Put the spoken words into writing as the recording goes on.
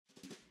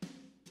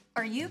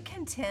Are you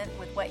content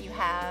with what you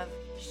have?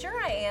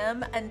 Sure I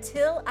am,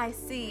 until I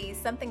see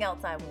something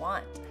else I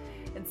want.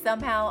 And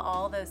somehow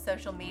all those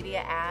social media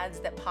ads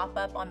that pop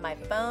up on my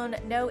phone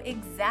know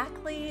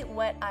exactly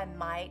what I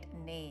might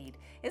need.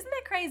 Isn't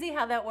that crazy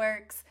how that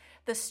works?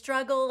 The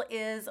struggle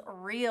is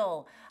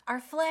real.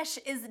 Our flesh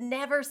is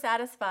never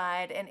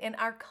satisfied, and in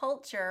our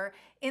culture,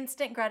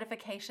 instant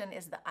gratification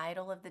is the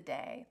idol of the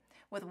day.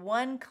 With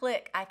one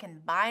click, I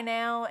can buy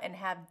now and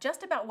have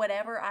just about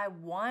whatever I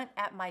want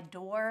at my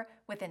door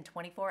within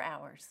 24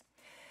 hours.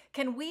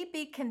 Can we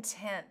be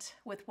content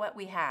with what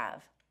we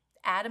have?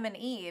 Adam and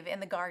Eve in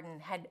the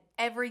garden had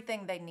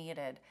everything they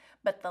needed,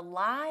 but the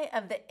lie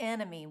of the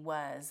enemy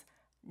was,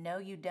 no,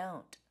 you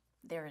don't.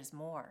 There is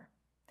more.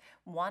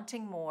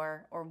 Wanting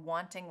more or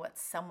wanting what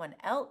someone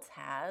else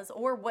has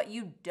or what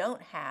you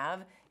don't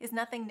have is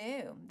nothing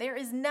new. There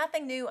is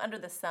nothing new under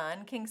the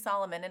sun. King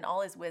Solomon in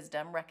all his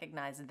wisdom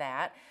recognized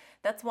that.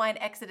 That's why in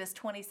Exodus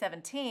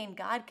 20:17,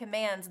 God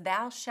commands,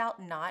 thou shalt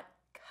not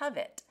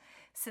covet.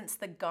 Since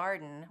the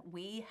garden,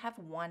 we have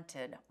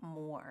wanted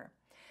more.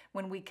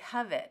 When we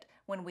covet,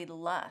 when we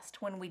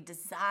lust, when we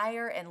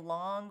desire and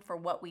long for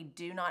what we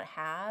do not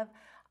have,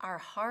 our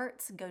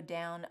hearts go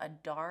down a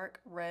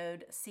dark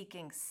road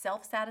seeking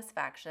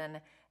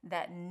self-satisfaction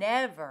that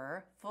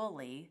never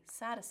fully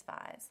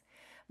satisfies.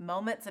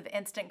 Moments of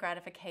instant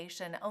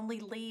gratification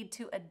only lead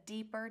to a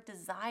deeper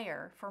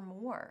desire for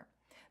more.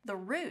 The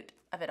root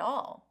of it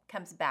all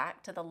comes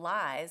back to the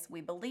lies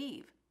we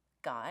believe.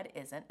 God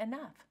isn't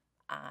enough.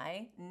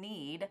 I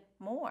need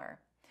more.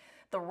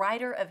 The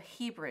writer of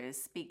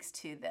Hebrews speaks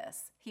to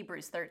this.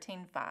 Hebrews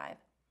 13:5.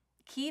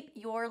 Keep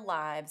your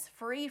lives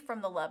free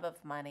from the love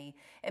of money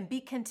and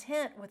be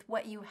content with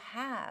what you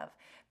have,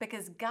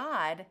 because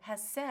God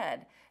has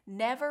said,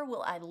 never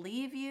will I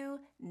leave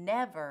you,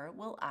 never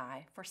will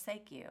I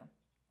forsake you.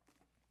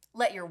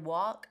 Let your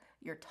walk,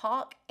 your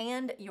talk,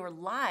 and your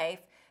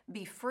life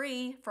be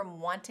free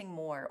from wanting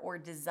more or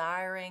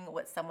desiring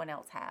what someone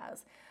else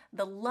has.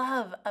 The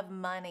love of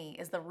money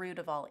is the root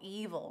of all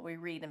evil, we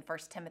read in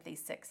 1 Timothy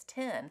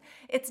 6:10.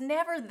 It's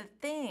never the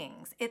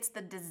things, it's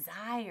the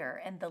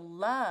desire and the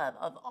love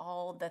of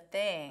all the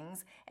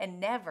things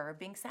and never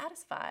being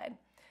satisfied.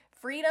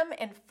 Freedom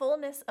and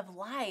fullness of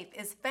life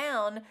is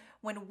found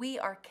when we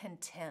are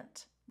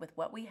content with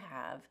what we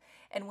have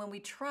and when we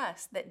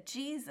trust that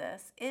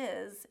Jesus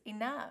is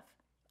enough.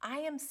 I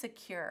am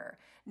secure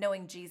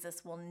knowing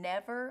Jesus will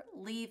never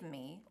leave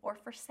me or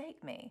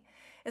forsake me.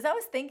 As I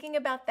was thinking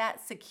about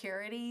that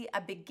security, I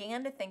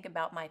began to think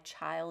about my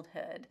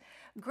childhood.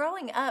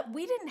 Growing up,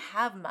 we didn't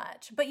have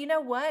much, but you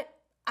know what?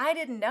 I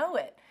didn't know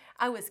it.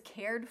 I was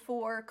cared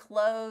for,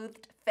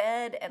 clothed,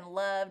 fed, and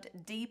loved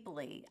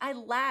deeply. I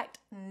lacked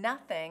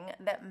nothing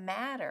that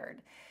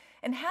mattered.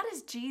 And how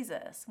does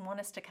Jesus want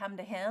us to come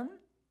to him?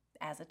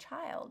 As a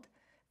child,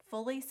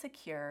 fully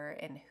secure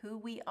in who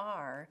we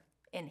are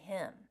in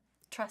him,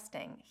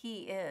 trusting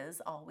he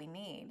is all we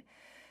need.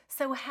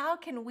 So how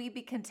can we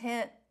be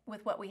content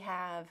with what we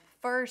have?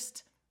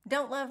 First,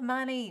 don't love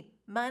money.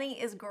 Money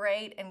is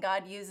great and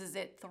God uses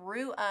it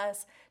through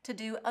us to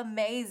do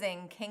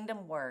amazing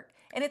kingdom work.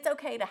 And it's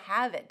okay to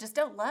have it. Just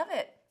don't love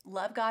it.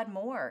 Love God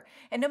more.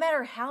 And no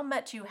matter how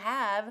much you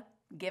have,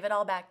 give it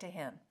all back to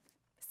him.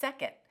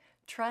 Second,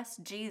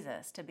 trust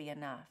Jesus to be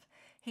enough.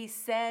 He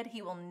said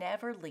he will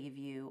never leave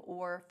you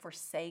or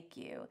forsake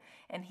you,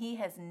 and he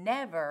has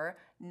never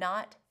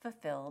not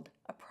fulfilled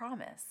a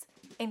promise.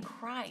 In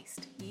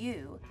Christ,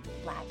 you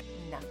lack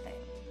nothing.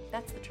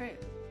 That's the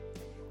truth.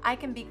 I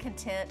can be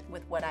content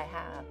with what I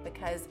have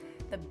because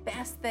the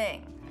best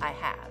thing I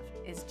have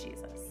is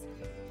Jesus.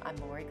 I'm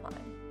Lori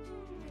Klein.